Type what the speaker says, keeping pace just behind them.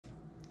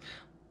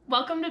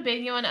Welcome to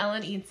Benyo and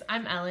Ellen Eats.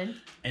 I'm Ellen.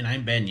 And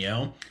I'm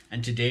Benyo.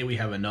 And today we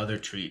have another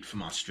treat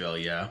from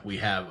Australia. We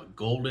have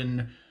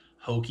golden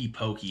hokey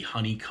pokey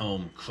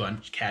honeycomb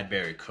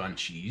Cadbury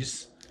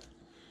Crunchies.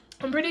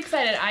 I'm pretty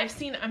excited.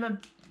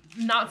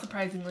 Not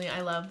surprisingly,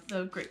 I love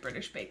the Great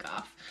British Bake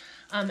Off.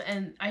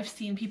 And I've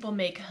seen people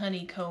make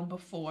honeycomb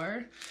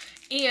before.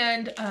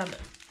 And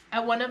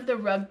at one of the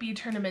rugby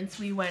tournaments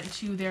we went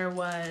to, there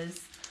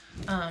was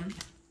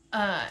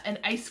an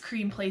ice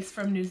cream place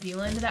from New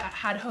Zealand that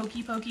had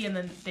hokey pokey, and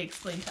then they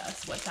explained to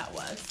us what that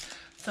was.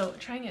 So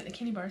trying it in a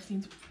candy bar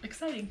seems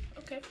exciting.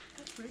 Okay,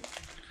 that's weird.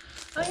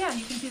 Oh yeah,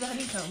 you can see the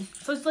honeycomb.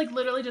 So it's like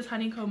literally just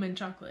honeycomb and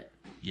chocolate.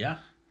 Yeah.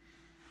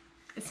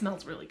 It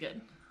smells really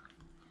good.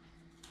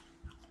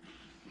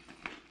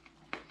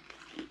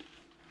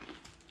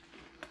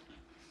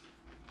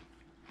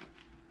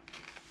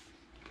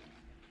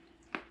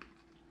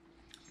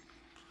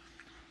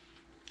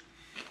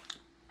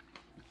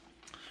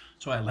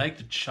 So I like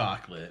the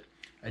chocolate.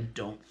 I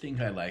don't think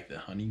I like the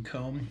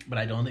honeycomb, but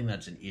I don't think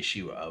that's an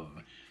issue of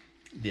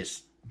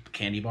this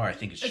candy bar. I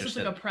think it's just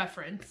like a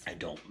preference. I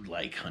don't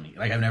like honey.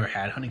 Like, I've never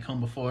had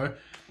honeycomb before,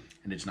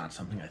 and it's not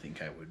something I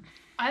think I would.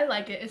 I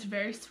like it. It's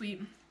very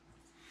sweet.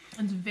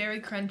 It's very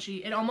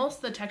crunchy.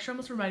 The texture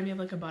almost reminded me of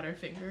like a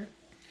Butterfinger.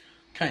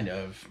 Kind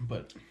of,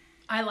 but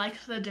I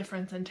like the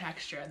difference in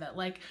texture. That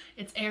like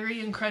it's airy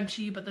and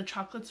crunchy, but the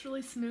chocolate's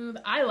really smooth.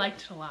 I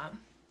liked it a lot.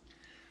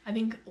 I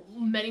think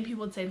many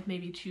people would say it's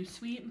maybe too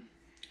sweet.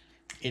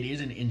 It is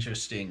an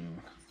interesting,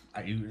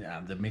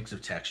 the mix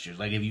of textures.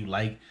 Like, if you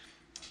like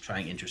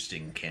trying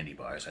interesting candy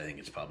bars, I think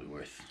it's probably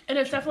worth. And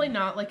it's definitely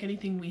not like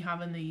anything we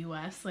have in the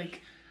U.S.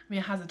 Like, I mean,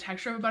 it has a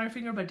texture of a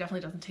Butterfinger, but it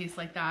definitely doesn't taste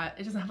like that.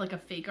 It doesn't have like a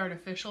fake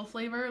artificial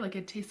flavor. Like,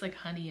 it tastes like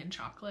honey and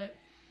chocolate.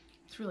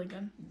 It's really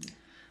good.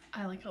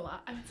 I like it a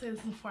lot. I would say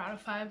this is a 4 out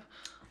of 5.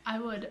 I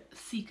would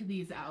seek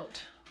these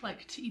out,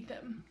 like to eat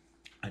them.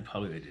 I'd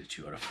probably rate it a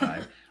 2 out of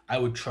 5. I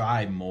would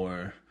try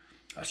more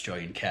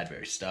Australian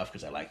Cadbury stuff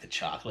because I like the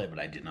chocolate, but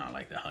I did not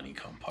like the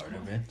honeycomb part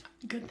of it.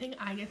 Good thing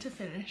I get to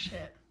finish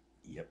it.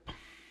 Yep.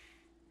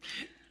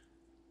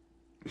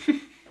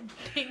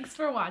 Thanks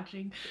for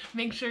watching.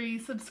 Make sure you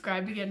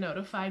subscribe to get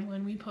notified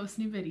when we post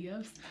new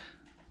videos.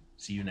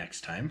 See you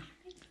next time.